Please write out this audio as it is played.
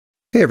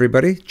Hey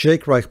everybody,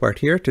 Jake Reichbart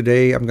here.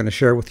 Today I'm going to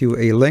share with you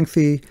a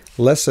lengthy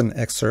lesson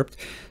excerpt.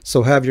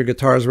 So have your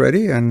guitars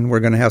ready and we're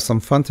going to have some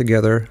fun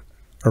together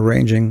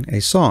arranging a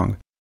song.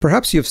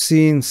 Perhaps you've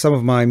seen some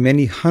of my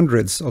many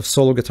hundreds of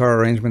solo guitar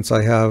arrangements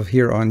I have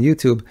here on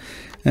YouTube,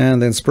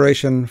 and the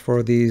inspiration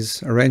for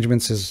these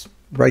arrangements is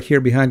right here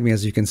behind me,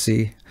 as you can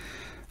see.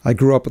 I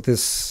grew up with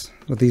these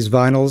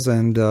vinyls,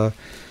 and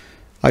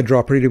I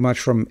draw pretty much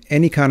from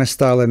any kind of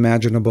style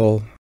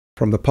imaginable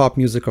from the pop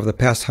music of the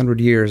past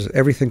 100 years,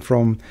 everything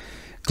from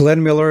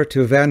Glenn Miller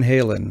to Van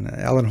Halen,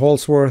 Alan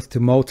Holdsworth to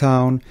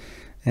Motown,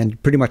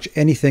 and pretty much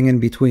anything in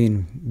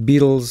between.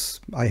 Beatles,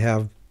 I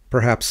have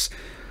perhaps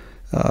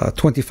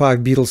 25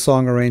 Beatles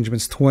song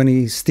arrangements,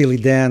 20 Steely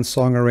Dan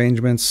song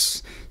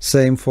arrangements,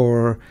 same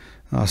for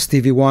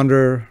Stevie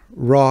Wonder,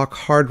 rock,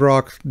 hard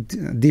rock,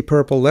 Deep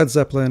Purple, Led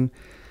Zeppelin,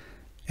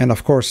 and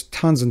of course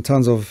tons and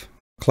tons of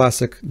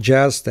classic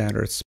jazz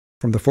standards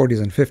from the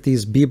 40s and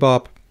 50s,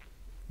 bebop,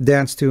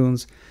 dance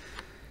tunes,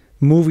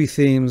 movie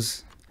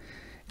themes.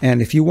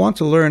 And if you want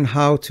to learn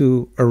how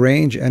to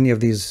arrange any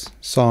of these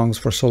songs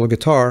for solo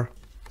guitar,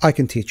 I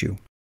can teach you.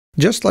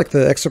 Just like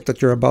the excerpt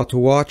that you're about to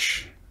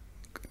watch,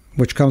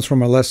 which comes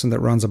from a lesson that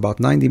runs about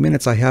 90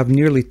 minutes, I have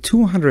nearly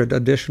 200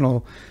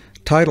 additional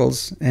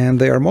titles, and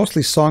they are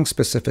mostly song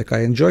specific. I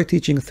enjoy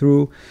teaching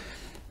through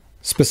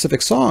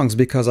specific songs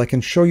because I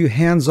can show you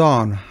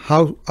hands-on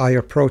how I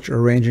approach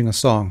arranging a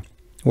song.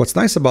 What's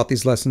nice about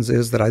these lessons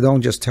is that I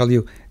don't just tell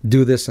you,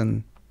 do this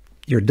and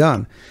you're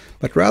done,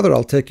 but rather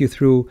I'll take you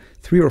through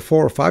 3 or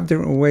 4 or 5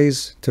 different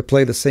ways to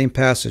play the same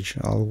passage.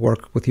 I'll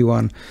work with you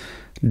on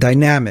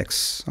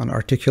dynamics, on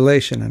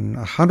articulation, and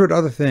 100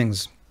 other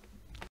things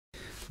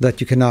that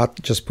you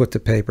cannot just put to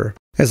paper.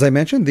 As I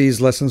mentioned,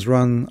 these lessons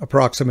run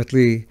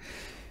approximately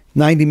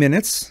 90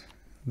 minutes.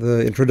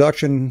 The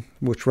introduction,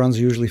 which runs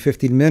usually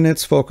 15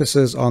 minutes,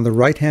 focuses on the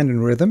right hand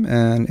in rhythm,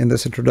 and in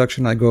this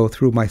introduction I go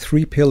through my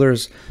 3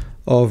 pillars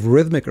of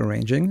rhythmic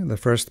arranging. The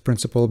first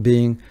principle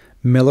being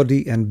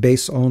melody and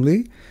bass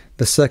only,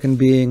 the second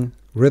being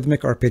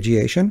rhythmic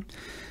arpeggiation,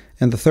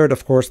 and the third,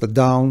 of course, the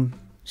down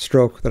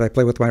stroke that I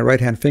play with my right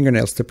hand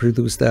fingernails to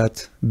produce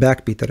that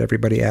backbeat that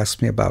everybody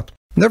asks me about.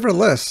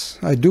 Nevertheless,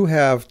 I do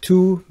have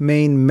 2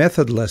 main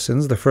method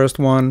lessons. The first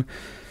one,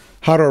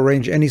 how to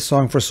arrange any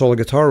song for solo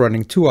guitar,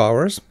 running 2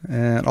 hours,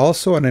 and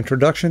also an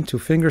introduction to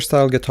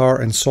fingerstyle guitar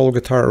and solo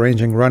guitar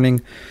arranging,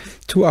 running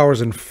 2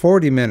 hours and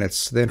 40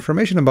 minutes. The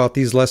information about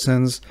these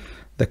lessons,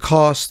 the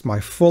cost, my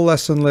full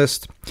lesson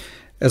list,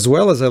 as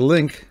well as a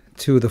link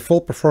to the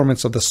full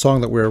performance of the song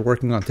that we're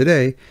working on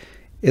today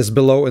is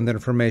below in the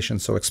information.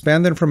 So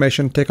expand the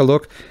information, take a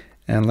look,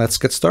 and let's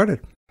get started.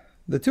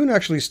 The tune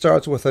actually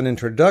starts with an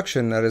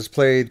introduction that is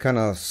played kind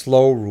of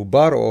slow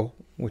rubato,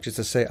 which is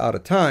to say out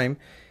of time,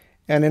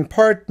 and in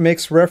part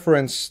makes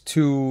reference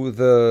to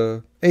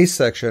the A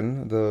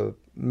section, the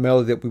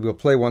melody that we will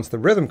play once the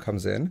rhythm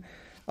comes in,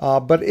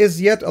 but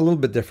is yet a little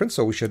bit different,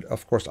 so we should,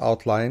 of course,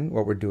 outline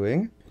what we're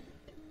doing.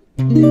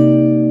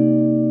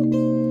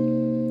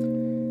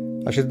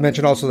 I should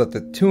mention also that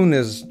the tune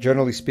is,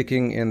 generally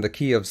speaking, in the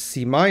key of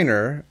C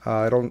minor.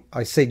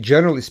 I say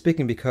generally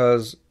speaking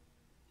because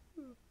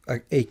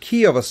a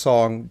key of a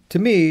song, to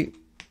me,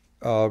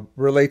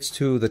 relates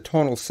to the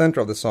tonal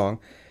center of the song.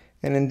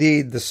 And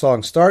indeed, the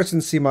song starts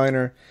in C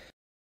minor,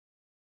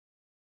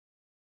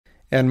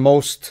 and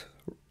most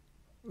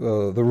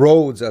the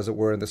roads, as it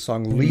were, in the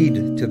song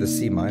lead to the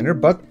C minor,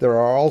 but there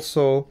are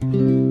also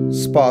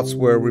spots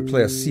where we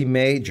play a C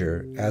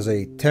major as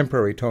a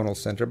temporary tonal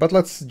center. But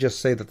let's just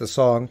say that the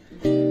song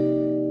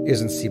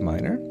is in C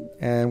minor,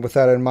 and with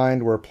that in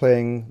mind, we're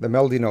playing the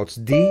melody notes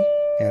D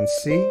and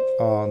C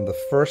on the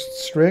first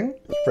string,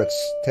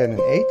 frets 10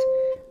 and 8,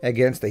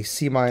 against a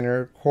C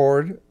minor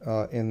chord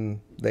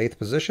in the 8th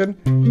position,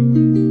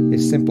 a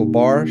simple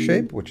bar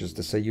shape, which is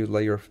to say you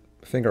lay your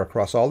finger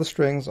across all the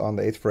strings on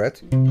the 8th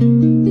fret,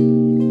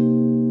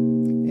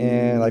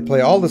 and I play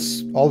all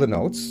the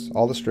notes,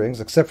 all the strings,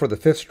 except for the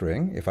 5th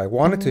string. If I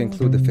wanted to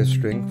include the 5th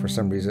string for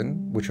some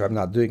reason, which I'm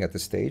not doing at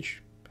this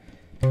stage,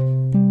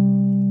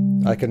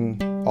 I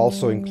can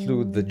also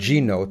include the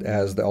G note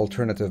as the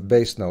alternative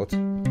bass note,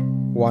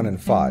 1 and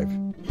 5,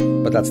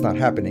 but that's not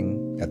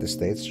happening at this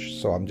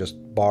stage, so I'm just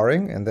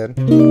barring and then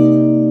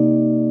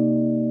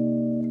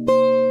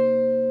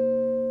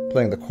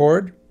playing the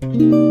chord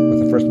with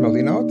the first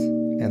melody note,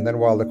 and then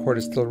while the chord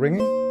is still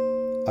ringing,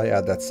 I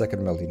add that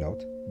second melody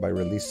note by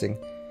releasing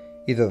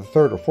either the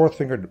 3rd or 4th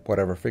finger,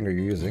 whatever finger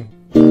you're using.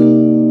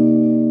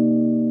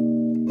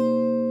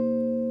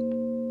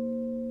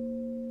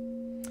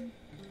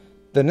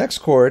 The next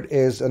chord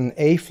is an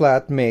A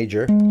flat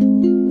major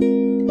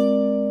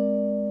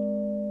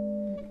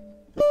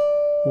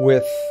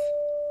with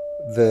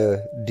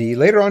the D.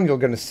 Later on you're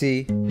going to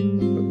see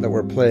that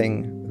we're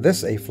playing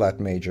this A flat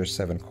major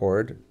 7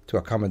 chord to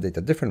accommodate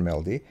a different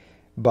melody,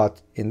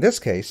 but in this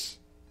case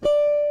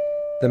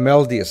the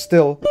melody is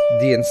still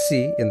D and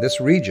C in this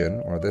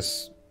region, or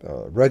this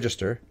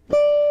register,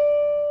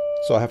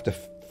 so I have to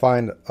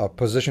find a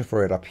position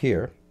for it up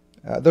here.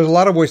 There's a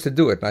lot of ways to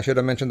do it, and I should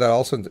have mentioned that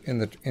also in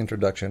the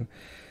introduction.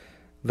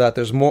 that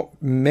there's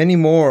many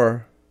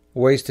more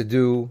ways to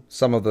do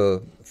some of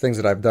the things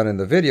that I've done in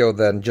the video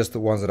than just the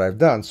ones that I've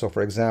done. So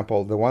for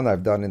example, the one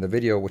I've done in the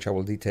video, which I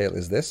will detail,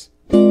 is this.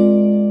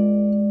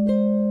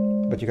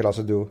 But you could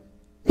also do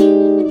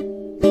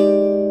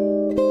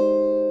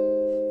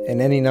in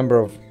any number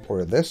of,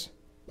 or this.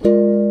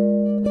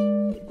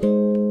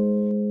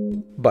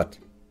 But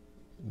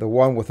the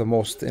one with the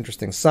most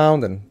interesting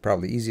sound and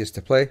probably easiest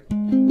to play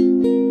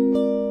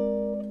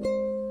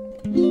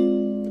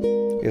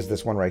is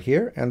this one right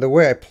here. And the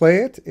way I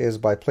play it is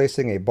by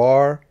placing a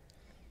bar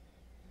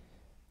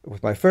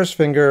with my first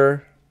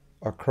finger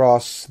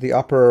across the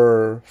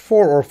upper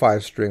 4 or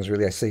 5 strings,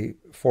 really. I say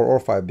 4 or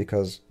 5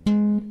 because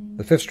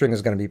the 5th string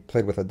is going to be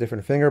played with a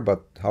different finger,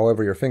 but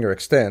however your finger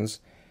extends,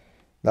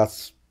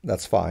 that's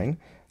fine.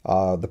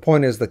 The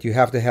point is that you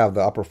have to have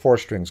the upper 4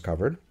 strings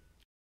covered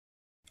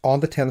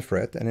on the 10th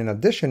fret, and in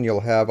addition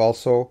you'll have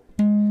also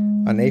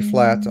an A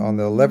flat on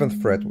the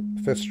 11th fret,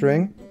 5th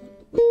string,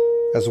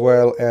 as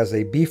well as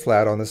a B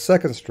flat on the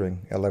 2nd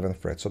string, 11th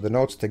fret. So the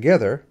notes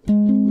together.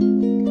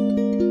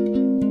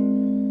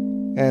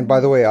 And by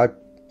the way,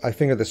 I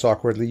finger this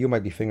awkwardly. You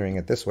might be fingering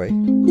it this way.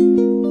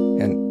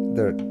 And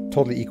they're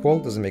totally equal.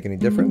 Doesn't make any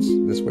difference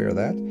this way or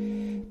that.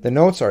 The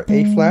notes are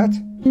A flat,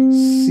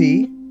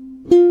 C,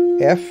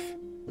 F,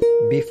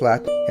 B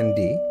flat, and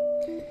D.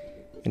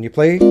 And you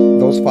play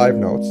those 5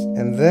 notes.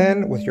 And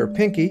then with your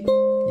pinky,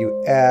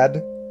 you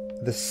add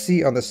the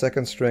C on the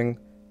 2nd string,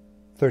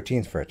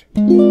 13th fret,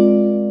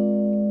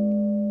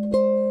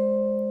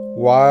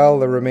 while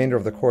the remainder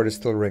of the chord is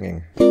still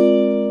ringing.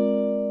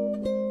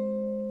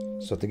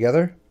 So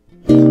together.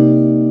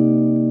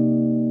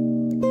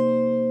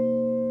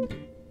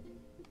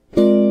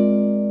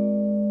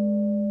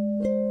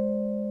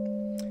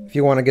 If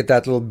you want to get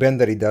that little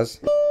bend that he does,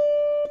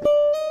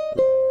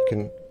 you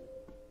can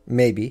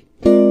maybe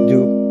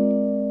do...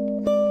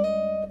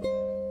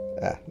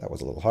 that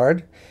was a little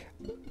hard.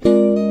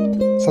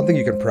 Something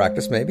you can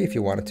practice maybe if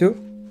you wanted to.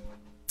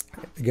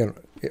 Again,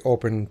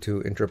 open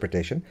to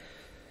interpretation.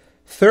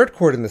 3rd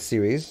chord in the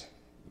series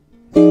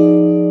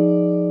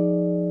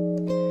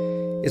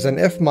is an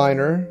F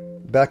minor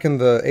back in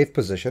the 8th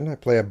position. I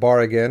play a bar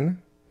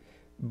again,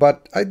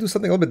 but I do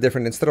something a little bit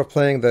different. Instead of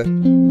playing the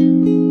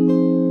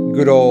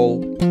good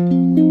old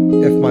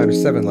F minor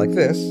 7 like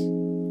this,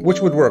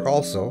 which would work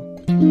also,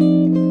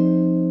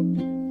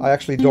 I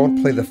actually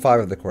don't play the 5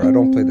 of the chord. I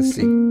don't play the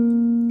C.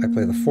 I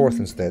play the 4th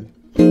instead.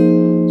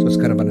 So it's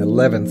kind of an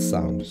 11th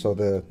sound. So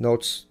the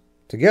notes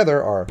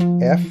together are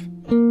F,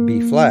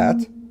 B flat.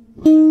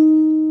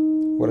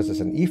 What is this?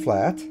 An E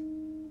flat.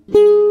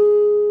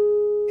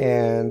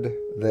 And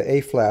the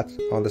A flat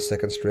on the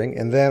 2nd string.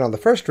 And then on the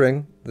 1st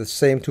string, the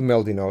same 2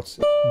 melody notes,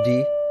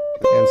 D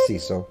and C.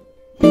 So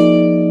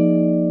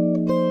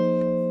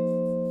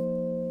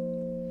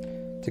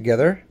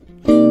together.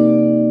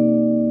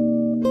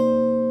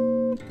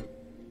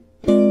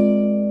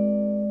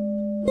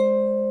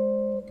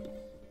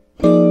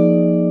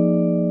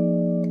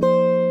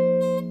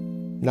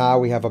 Now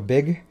we have a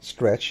big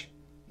stretch.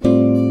 To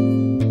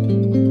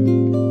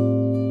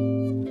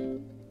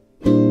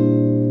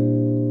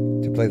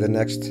play the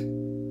next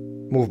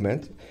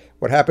movement.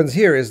 What happens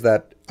here is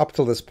that up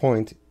till this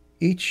point,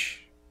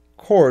 each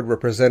chord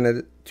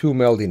represented 2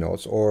 melody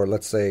notes, or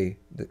let's say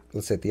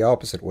it the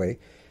opposite way.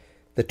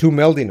 The 2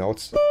 melody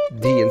notes,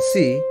 D and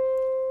C,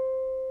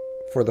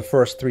 for the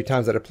first 3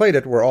 times that I played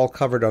it, were all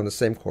covered on the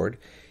same chord.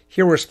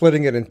 Here we're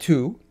splitting it in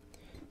 2.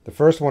 The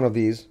first one of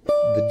these,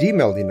 the D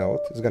melody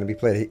note, is going to be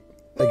played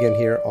again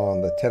here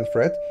on the 10th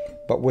fret,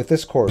 but with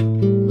this chord.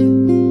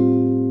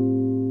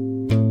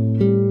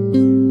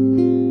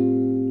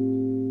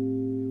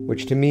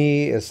 Which to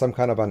me is some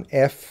kind of an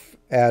F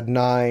add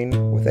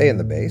 9 with A in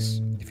the bass,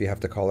 if you have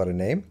to call it a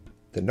name.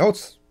 The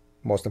notes,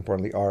 most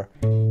importantly, are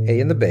A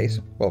in the bass.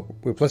 Well,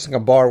 we're placing a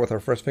bar with our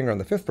first finger on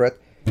the 5th fret,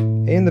 A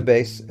in the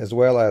bass, as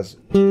well as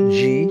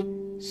G,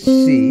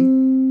 C,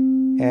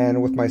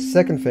 and with my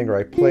 2nd finger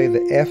I play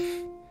the F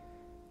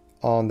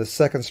on the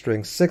 2nd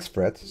string, 6th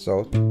fret.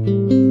 So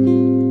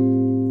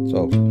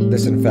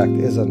this in fact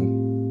is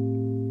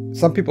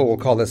some people will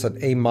call this an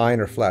A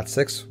minor flat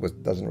 6, which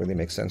doesn't really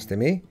make sense to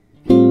me.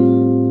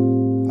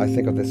 I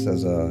think of this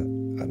as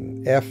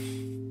an F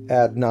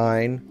add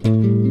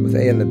 9 with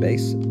A in the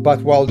bass.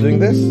 But while doing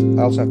this,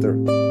 I also have to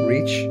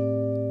reach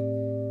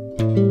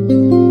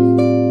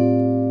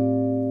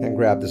and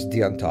grab this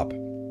D on top.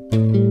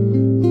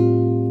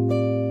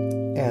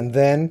 And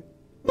then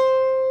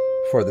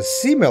for the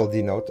C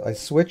melody note, I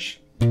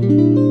switch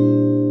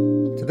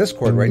to this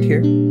chord right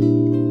here,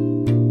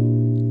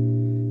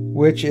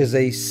 which is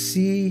a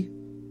C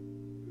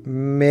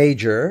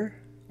major,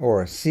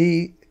 or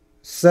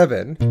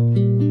C7,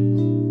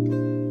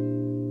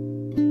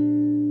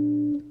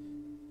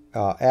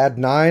 add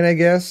 9, I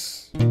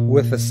guess,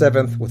 with a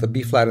 7th with a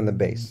B flat in the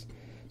bass.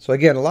 So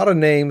again, a lot of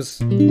names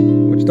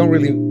which don't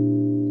really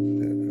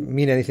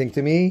mean anything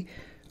to me,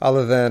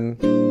 other than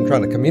I'm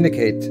trying to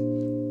communicate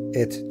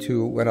it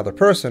to another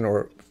person,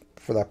 or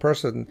for that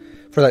person,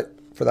 for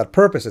that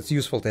purpose, it's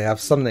useful to have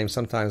some names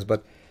sometimes,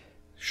 but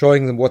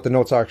showing them what the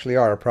notes actually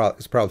are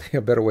is probably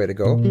a better way to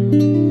go.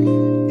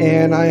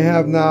 And I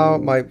have now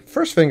my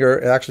first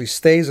finger actually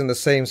stays in the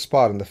same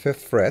spot in the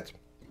 5th fret,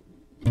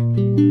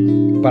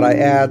 but I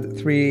add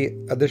 3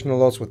 additional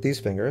notes with these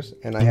fingers,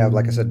 and I have,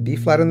 like I said, B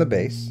flat in the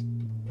bass.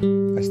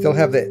 I still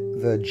have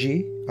the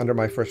G under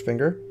my first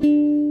finger.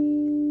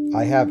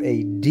 I have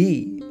a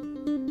D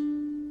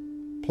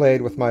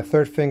played with my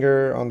 3rd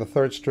finger on the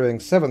 3rd string,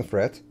 7th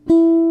fret.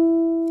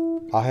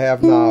 I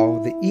have now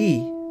the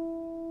E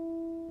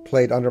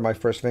played under my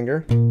first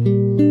finger,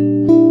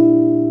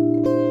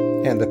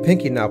 and the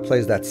pinky now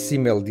plays that C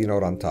melody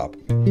note on top.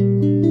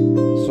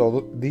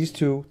 So these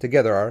two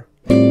together are.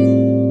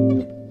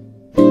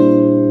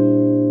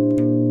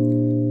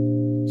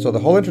 So the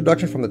whole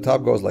introduction from the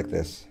top goes like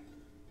this.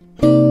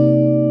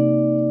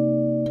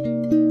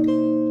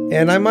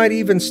 And I might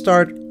even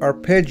start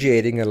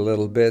arpeggiating it a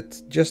little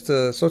bit, just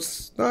to, so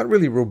it's not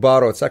really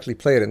rubato, it's actually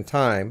played in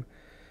time.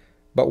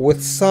 But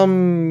with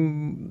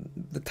some,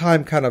 the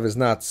time kind of is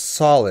not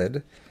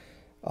solid.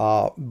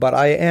 But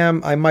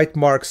I might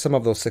mark some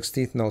of those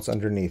 16th notes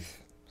underneath.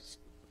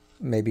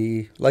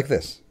 Maybe like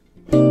this.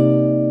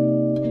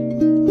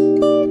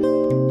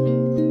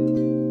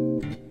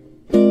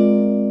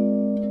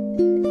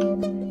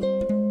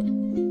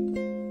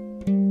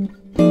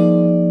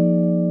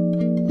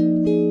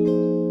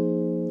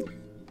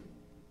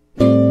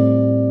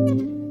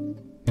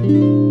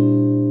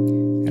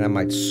 I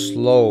might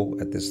slow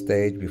at this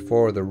stage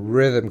before the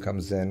rhythm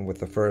comes in with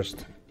the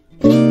first.